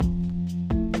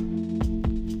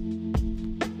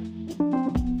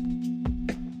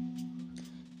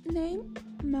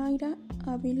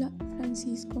Avila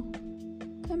Francisco,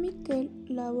 chemical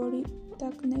laboratory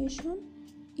technician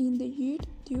in the year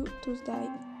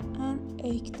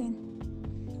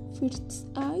 2018. First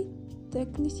aid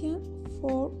technician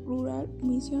for Rural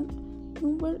Mission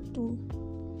number 2.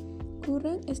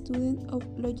 Current student of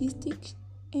logistics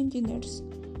engineers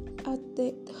at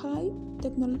the High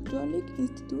Technological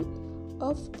Institute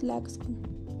of Tlaxco.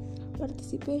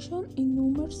 Participation in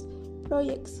numerous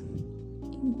projects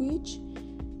in which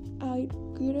I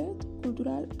create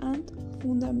cultural and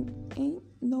fundamental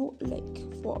knowledge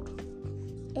for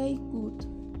a good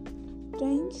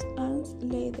trains and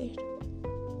leader,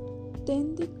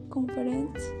 attending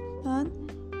conference and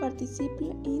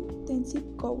participate in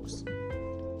intensive course.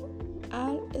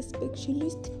 All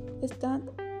specialists stand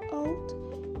out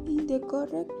in the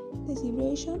correct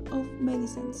distribution of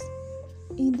medicines.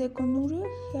 In the Community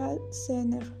Health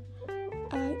Center,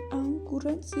 I am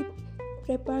currently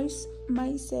preparing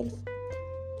myself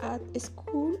at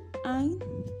school and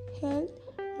health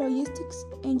logistics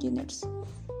engineers.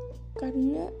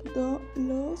 Career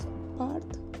was part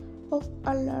of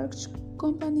a large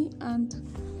company and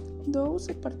those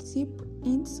participate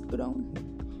in ground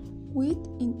with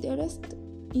interest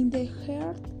in the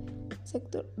health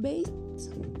sector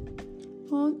based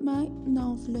on my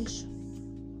knowledge.